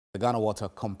Ghana Water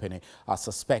Company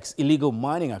suspects illegal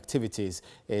mining activities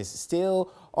is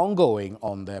still ongoing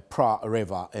on the Pra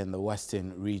River in the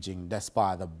western region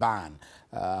despite the ban.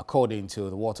 According to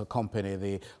the water company,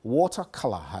 the water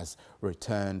color has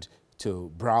returned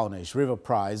to brownish. River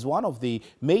Pra is one of the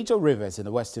major rivers in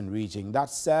the western region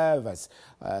that serve as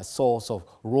a source of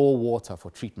raw water for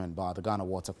treatment by the Ghana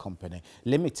Water Company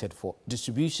Limited for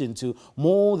distribution to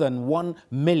more than 1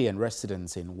 million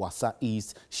residents in Wassa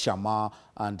East, Shama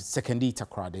and Sekondi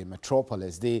Takoradi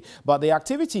metropolis. But the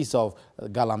activities of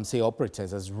Galamsey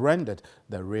operators has rendered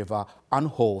the river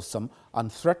unwholesome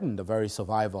and threatened the very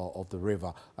survival of the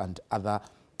river and other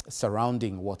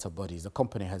surrounding water bodies. The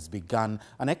company has begun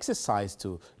an exercise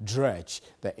to dredge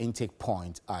the intake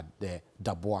point at the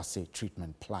GWCL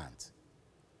treatment plant.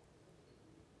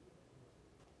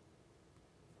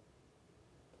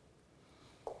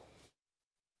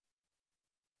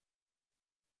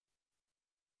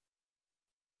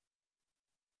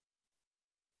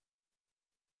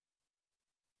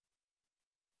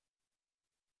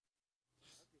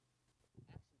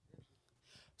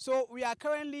 So we are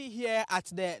currently here at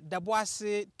the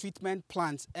GWCL treatment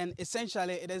plant, and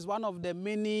essentially it is one of the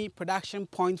many production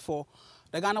points for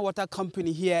the Ghana Water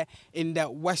Company here in the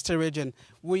western region.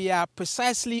 We are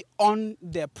precisely on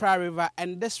the Pra River,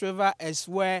 and this river is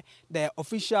where the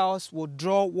officials will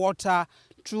draw water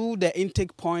through the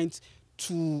intake point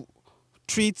to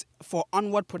treat for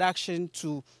onward production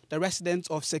to the residents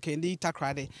of Sekondi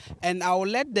Takoradi. And I will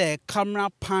let the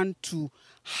camera pan to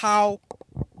how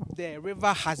the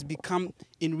river has become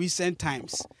in recent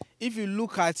times. If you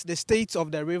look at the state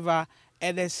of the river,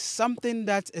 it is something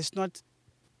that is not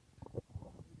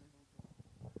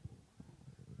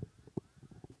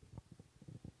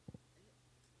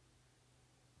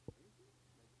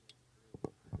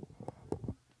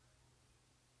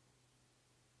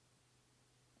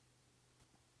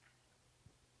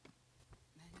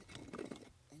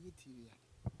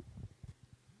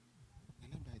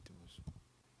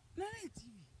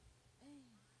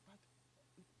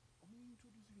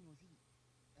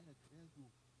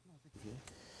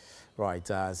Right,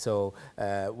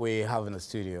 we have in the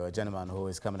studio a gentleman who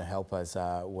is coming to help us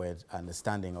with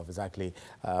understanding of exactly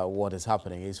what is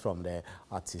happening. He's from the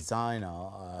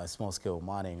artisanal small-scale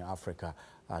mining Africa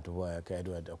at work,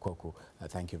 Edward Okoku.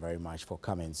 Thank you very much for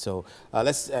coming. So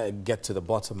let's get to the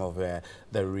bottom of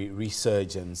the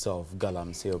resurgence of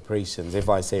Galamsey operations. If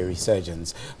I say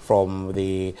resurgence, from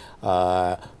the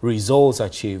results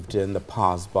achieved in the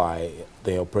past by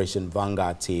the Operation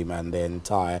Vanguard team and the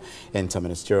entire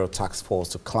interministerial task force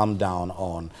to clamp down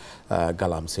on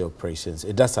Galamsey operations,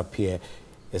 it does appear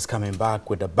it's coming back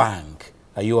with a bang.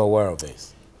 Are you aware of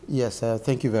this? Yes,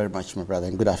 thank you very much, my brother,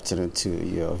 and good afternoon to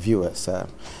your viewers.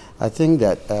 I think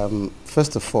that,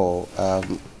 first of all,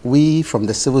 we from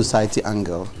the civil society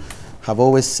angle have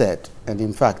always said, and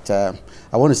in fact, I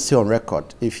want to say on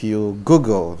record, if you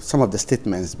Google some of the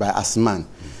statements by Asman,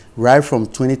 right from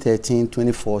 2013,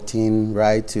 2014,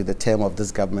 right to the term of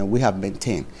this government, we have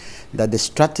maintained that the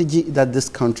strategy that this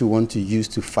country wants to use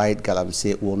to fight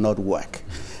Galamsey will not work.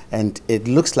 And it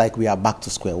looks like we are back to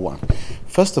square one.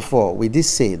 First of all, we did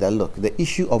say that, look, the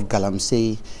issue of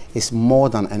Galamsey is more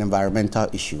than an environmental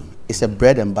issue. It's a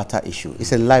bread and butter issue.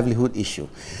 It's a livelihood issue.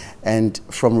 And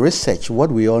from research,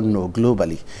 what we all know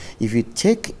globally, if you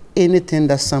take anything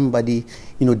that somebody,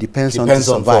 depends on to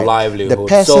survive, for livelihood. The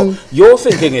person, so your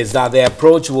thinking is that the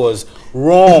approach was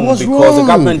wrong because the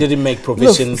government didn't make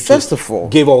provisions to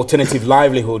give alternative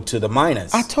livelihood to the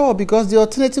miners. At all, because the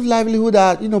alternative livelihood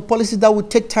are, policies that would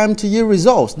take time to yield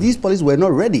results. These policies were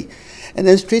not ready. And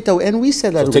then straight away, and we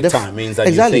said that... So take time means that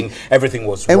you think everything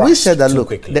was rushed and we said that, too look,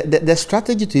 quickly. The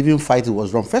strategy to even fight it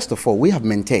was wrong. First of all, we have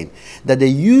maintained that the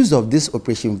use of this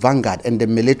Operation Vanguard and the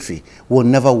military will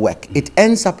never work. It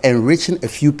ends up enriching a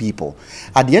few people.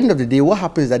 At the end of the day, what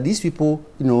happens is that these people,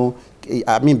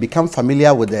 become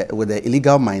familiar with the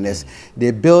illegal miners.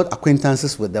 They build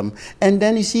acquaintances with them. And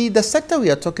then you see, the sector we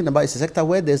are talking about is a sector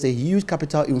where there's a huge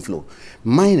capital inflow.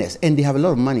 Miners, and they have a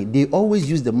lot of money. They always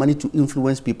use the money to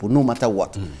influence people, no matter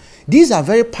what. These are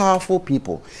very powerful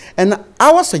people. And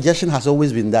our suggestion has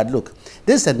always been that, look,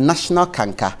 this is a national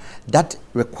canker that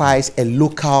requires a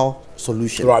local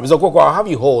solution. Right, Mr. Okoku, I'll have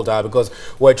you hold because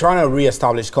we're trying to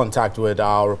re-establish contact with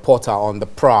our reporter on the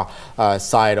Pra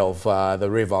side of the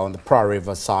river, on the Pra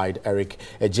River side, Eric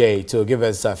J, to give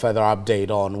us a further update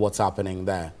on what's happening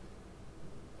there.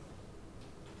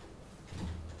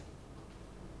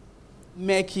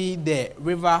 murky the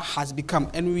river has become,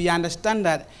 and we understand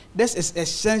that this is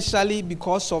essentially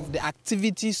because of the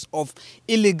activities of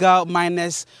illegal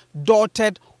miners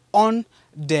dotted on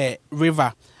the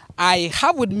river. I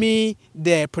have with me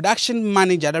the production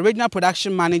manager, the regional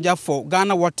production manager for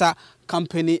Ghana Water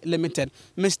Company Limited,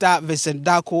 Mr. Vincent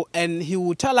Dako, and he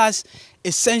will tell us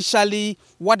essentially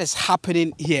what is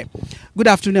happening here. Good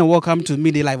afternoon and welcome to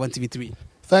Midday Live on TV3.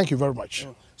 Thank you very much.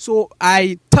 So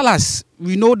tell us,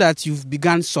 we know that you've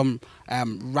begun some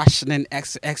rationing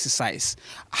exercise.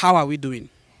 How are we doing?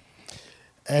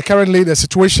 Currently, the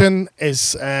situation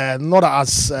is not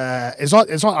as it's not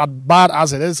as bad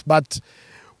as it is, but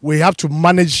we have to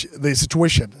manage the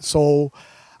situation. So,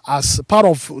 as part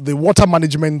of the water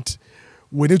management,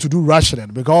 we need to do rationing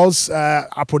because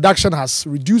our production has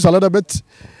reduced a little bit.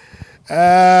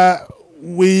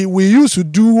 We used to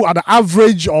do an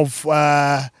average of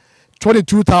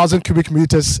 22,000 cubic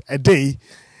meters a day,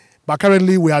 but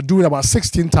currently we are doing about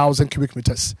 16,000 cubic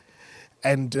meters,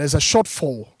 and there's a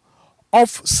shortfall of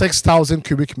 6,000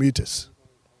 cubic meters.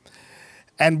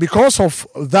 And because of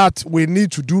that, we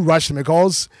need to do rationing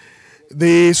because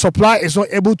the supply is not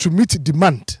able to meet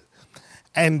demand.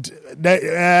 And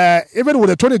even with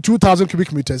the 22,000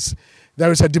 cubic meters,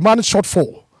 there is a demand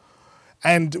shortfall.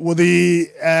 And with the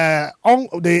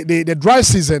dry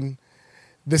season,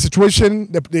 the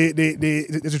situation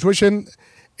the situation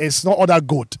is not all that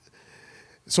good.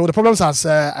 So the problems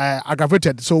are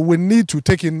aggravated. So we need to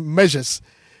take in measures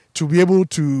to be able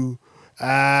to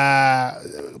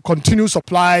continue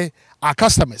supply our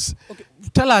customers. Okay.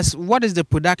 Tell us, what is the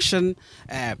production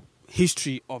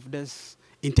history of this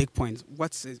intake point?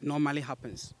 What normally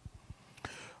happens?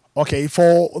 Okay,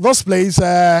 for those places,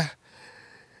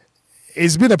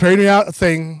 it's been a perennial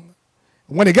thing.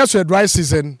 When it gets to the dry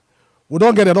season, we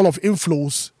don't get a lot of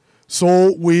inflows,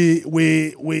 so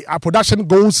our production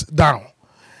goes down.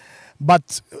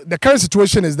 But the current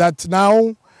situation is that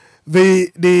now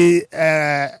the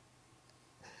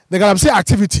Galamsey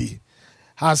activity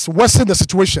has worsened the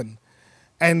situation,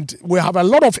 and we have a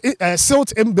lot of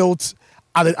silt inbuilt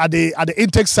at the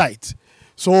intake site.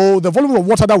 So the volume of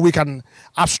water that we can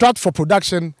abstract for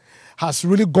production has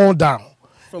really gone down.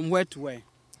 From where to where?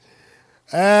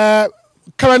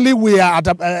 Currently, we are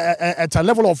at a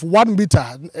level of 1 meter.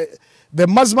 The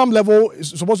maximum level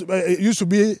is it used to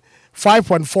be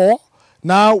 5.4.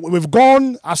 Now we've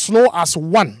gone as low as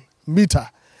 1 meter.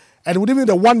 And within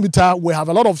the 1 meter, we have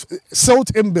a lot of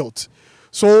silt inbuilt.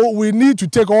 So we need to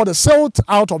take all the silt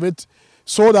out of it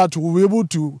so that we'll be able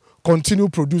to continue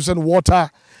producing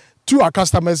water to our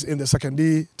customers in the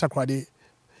secondary Takoradi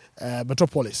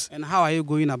metropolis. And how are you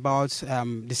going about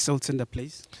the silt in the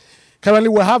place? Currently,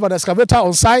 we have an excavator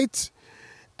on site,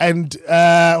 and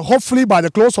hopefully by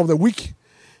the close of the week,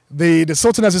 the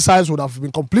silting exercise would have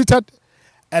been completed,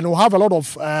 and we'll have a lot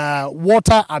of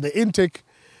water at the intake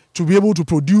to be able to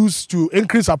produce, to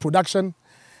increase our production,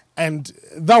 and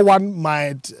that one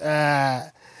might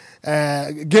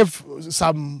give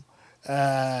some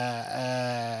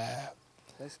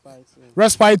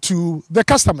respite to the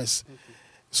customers. Okay.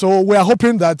 So we are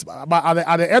hoping that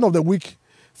at the end of the week,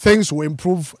 things will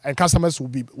improve and customers will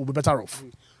be better off.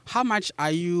 How much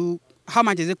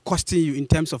is it costing you in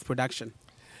terms of production?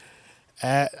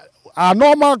 Our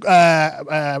normal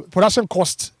production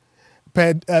cost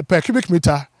per cubic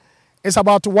meter is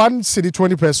about 1 cedi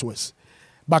 20 pesos.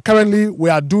 But currently we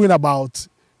are doing about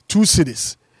 2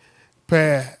 cedis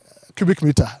per cubic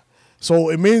meter. So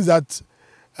it means that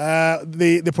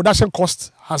the production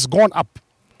cost has gone up.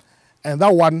 And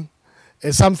that one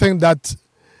is something that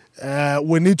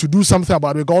we need to do something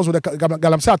about, because with the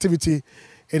Galamsey activity,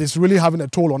 it is really having a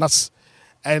toll on us.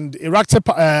 And erratic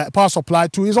power supply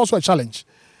too is also a challenge.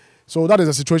 So that is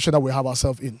the situation that we have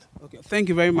ourselves in. Okay, thank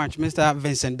you very much, Mr.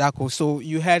 Vincent Dako. So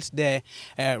you heard the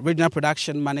regional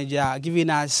production manager giving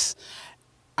us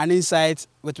an insight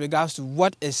with regards to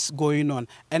what is going on.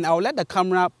 And I'll let the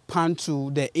camera pan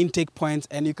to the intake point,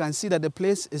 and you can see that the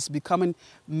place is becoming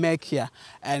murkier.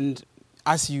 And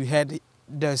as you heard,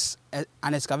 there's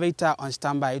an excavator on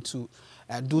standby to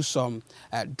do some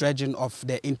dredging of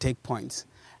the intake points.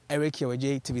 Eric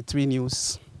Yeweje, TV3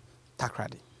 News,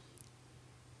 Takoradi.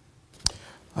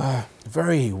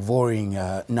 Very worrying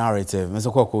narrative.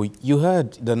 Mr. Kwako, you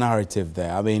heard the narrative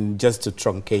there. I mean, just to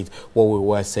truncate what we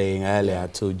were saying earlier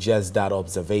to just that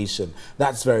observation,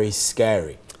 that's very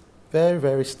scary. Very,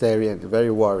 very scary and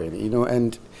very worrying, you know.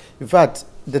 And in fact,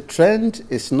 the trend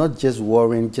is not just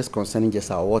worrying, just concerning just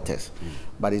our waters,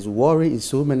 but it's worrying in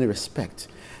so many respects.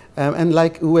 And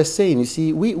like we were saying, you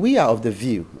see, we are of the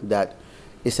view that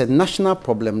it's a national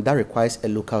problem that requires a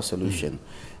local solution.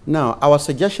 Now, our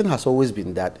suggestion has always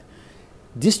been that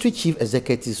district chief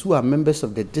executives who are members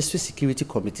of the district security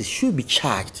committee should be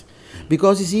charged,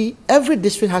 because you see, every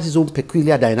district has its own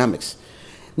peculiar dynamics.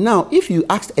 Now, if you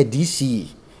ask a DCE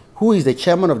who is the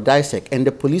chairman of DISEC, and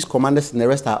the police commanders and the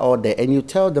rest are all there, and you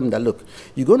tell them that, look,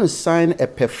 you're going to sign a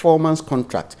performance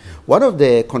contract. One of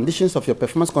the conditions of your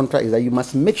performance contract is that you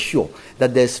must make sure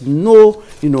that there's no,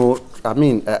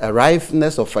 a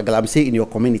ripeness of galamsey in your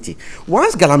community.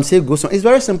 Once galamsey goes on, it's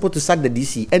very simple to sack the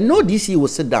DC, and no DC will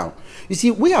sit down. You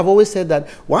see, we have always said that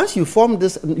once you form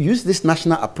this, use this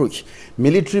national approach,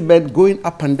 military men going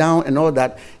up and down and all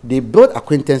that, they build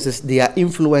acquaintances, they are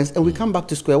influenced, and we come back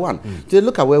to square one. So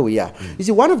look at where we are. You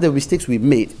see, one of the mistakes we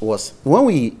made was when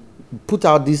we put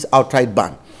out this outright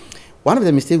ban. One of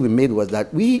the mistakes we made was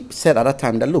that we said at that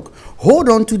time that, look, hold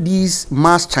on to these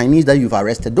mass Chinese that you've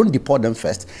arrested. Don't deport them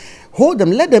first. Hold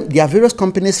them, let them, their various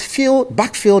companies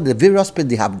backfill the various space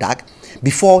they have dug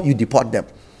before you deport them.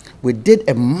 We did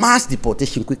a mass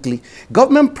deportation quickly.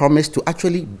 Government promised to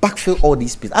actually backfill all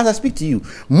these spaces. As I speak to you,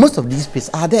 most of these spaces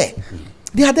are there.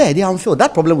 They are there, they are unfilled.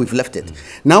 That problem, we've left it.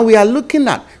 Now we are looking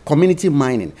at community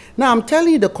mining. Now I'm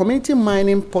telling you, the community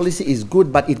mining policy is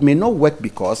good, but it may not work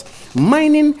because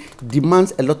mining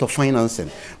demands a lot of financing.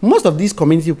 Most of these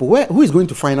community people, who is going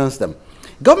to finance them?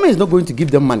 Government is not going to give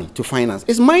them money to finance.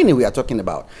 It's mining we are talking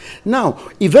about. Now,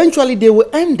 eventually they will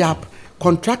end up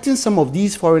contracting some of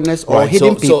these foreigners or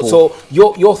hidden people. So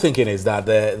your thinking is that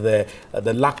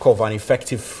the lack of an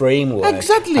effective framework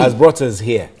has brought us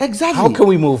here. Exactly. How can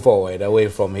we move forward away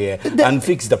from here and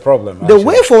fix the problem? The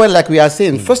way forward, like we are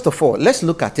saying, first of all, let's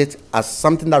look at it as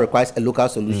something that requires a local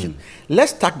solution.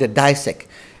 Let's tack the DISEC.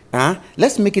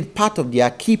 Let's make it part of their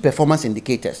key performance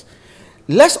indicators.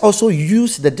 Let's also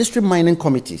use the district mining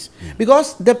committees,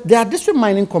 because there are district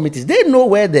mining committees. They know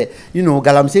where the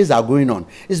galamseys are going on.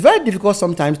 It's very difficult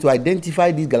sometimes to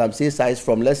identify these galamsey sites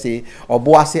from, let's say,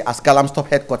 Obuasi as Galamstop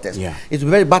headquarters. Yeah. It's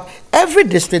very, but every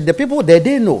district, the people there,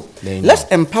 they know. Let's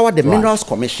empower the Minerals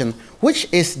Commission, which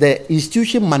is the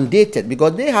institution mandated,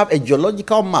 because they have a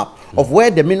geological map of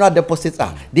where the mineral deposits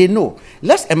are. They know.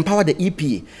 Let's empower the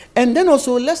EPA. And then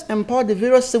also let's empower the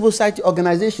various civil society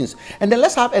organizations. And then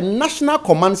let's have a national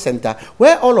command center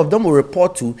where all of them will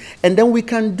report to. And then we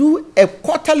can do a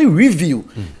quarterly review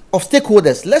of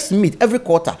stakeholders. Let's meet every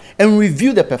quarter and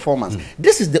review the performance.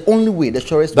 This is the only way, the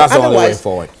surest way. That's the only way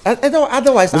forward.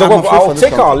 Otherwise, I'll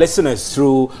take our listeners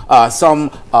through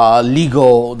some the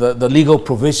legal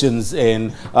provisions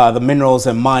in the Minerals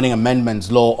and Mining Amendments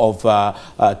Law of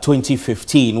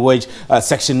 2015, which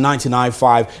Section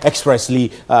 99(5)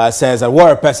 expressly says that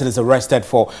where a person is arrested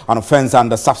for an offense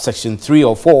under subsection 3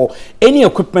 or 4, any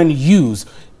equipment used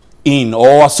in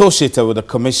or associated with the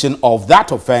commission of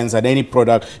that offense and any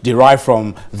product derived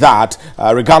from that,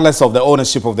 regardless of the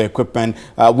ownership of the equipment,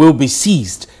 will be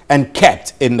seized and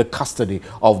kept in the custody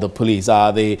of the police.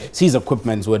 The seized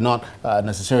equipments were not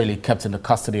necessarily kept in the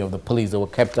custody of the police. They were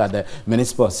kept at the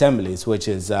municipal assemblies, which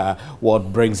is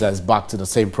what brings us back to the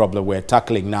same problem we're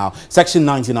tackling now. Section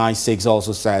 99(6)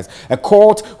 also says a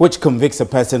court which convicts a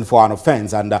person for an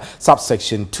offense under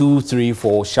subsection 2, 3,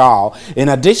 4 shall, in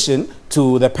addition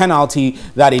to the penalty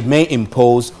that it may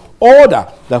impose, order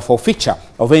the forfeiture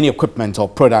of any equipment or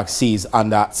product seized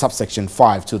under subsection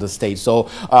 5 to the state. So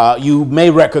you may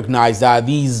recognize that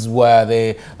these were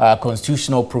the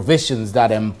constitutional provisions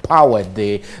that empowered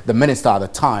the minister at the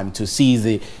time to seize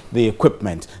the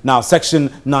equipment. Now, section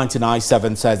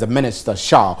 99(7) says the minister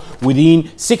shall,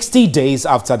 within 60 days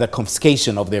after the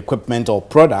confiscation of the equipment or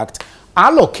product,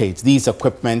 allocate these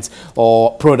equipment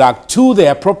or product to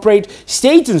the appropriate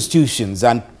state institutions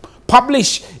and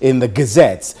publish in the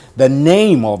gazettes the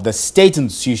name of the state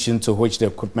institution to which the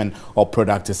equipment or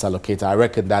product is allocated. I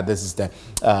reckon that this is the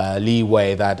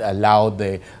leeway that allowed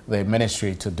the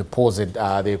ministry to deposit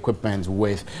the equipment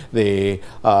with the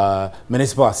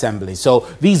municipal assembly. So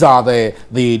these are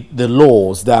the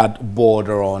laws that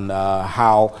border on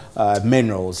how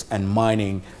minerals and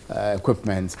mining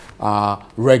equipment are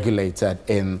regulated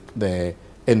in the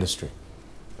industry.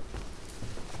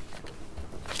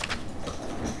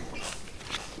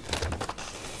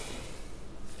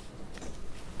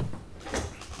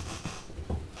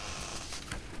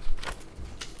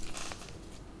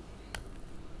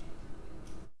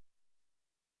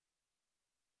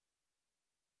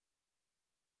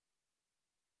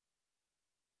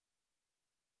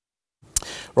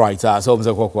 Right, so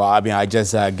I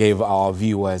just gave our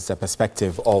viewers a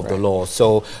perspective of the law.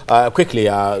 So quickly,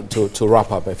 to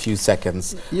wrap up a few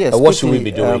seconds, yes, what should we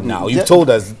be doing now? You've told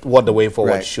us what the way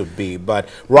forward should be, but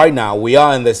right now we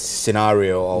are in this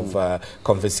scenario of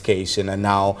confiscation, and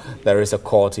now there is a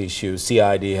court issue.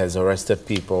 CID has arrested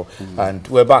people, and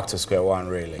we're back to square one,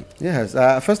 really. Yes,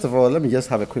 first of all, let me just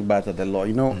have a quick bite at the law.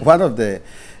 You know, one of the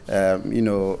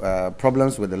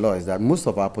problems with the law is that most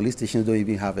of our police stations don't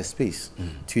even have a space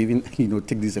to even,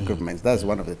 take these equipments. That's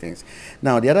one of the things.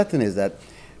 Now, the other thing is that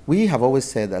we have always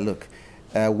said that, look,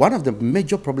 one of the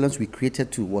major problems we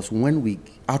created too was when we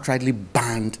outrightly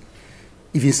banned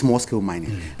even small-scale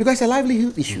mining, because it's a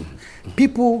livelihood issue.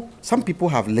 Some people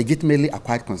have legitimately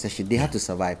acquired concession. They have to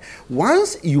survive.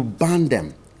 Once you ban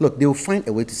them, look, they will find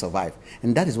a way to survive,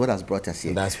 and that is what has brought us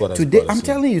here. That's what today. I'm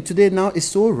telling you, today now it's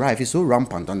so rife, it's so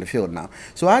rampant on the field now.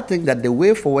 So I think that the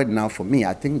way forward now for me,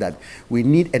 I think that we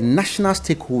need a national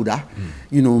stakeholder,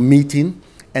 meeting.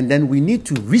 And then we need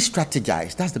to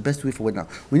re-strategize. That's the best way forward now.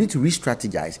 We need to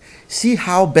re-strategize, see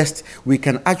how best we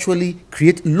can actually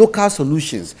create local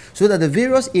solutions so that the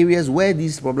various areas where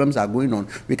these problems are going on,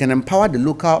 we can empower the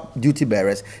local duty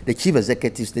bearers, the chief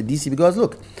executives, the DC. Because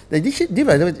look, the chief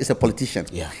executive is a politician.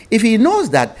 Yeah. If he knows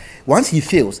that once he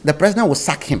fails, the president will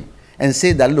sack him and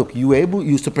say that, look,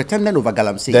 you superintendent over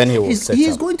Galamsey. Then he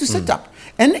is going to set up.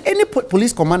 And any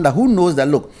police commander who knows that,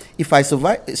 look, if I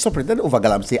survive superintendent over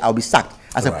Galamsey, I'll be sacked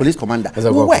as a police commander.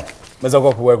 Will work. Mr.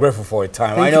 Goku, we're grateful for your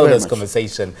time. Thank I know you very this much.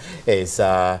 conversation is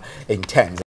intense.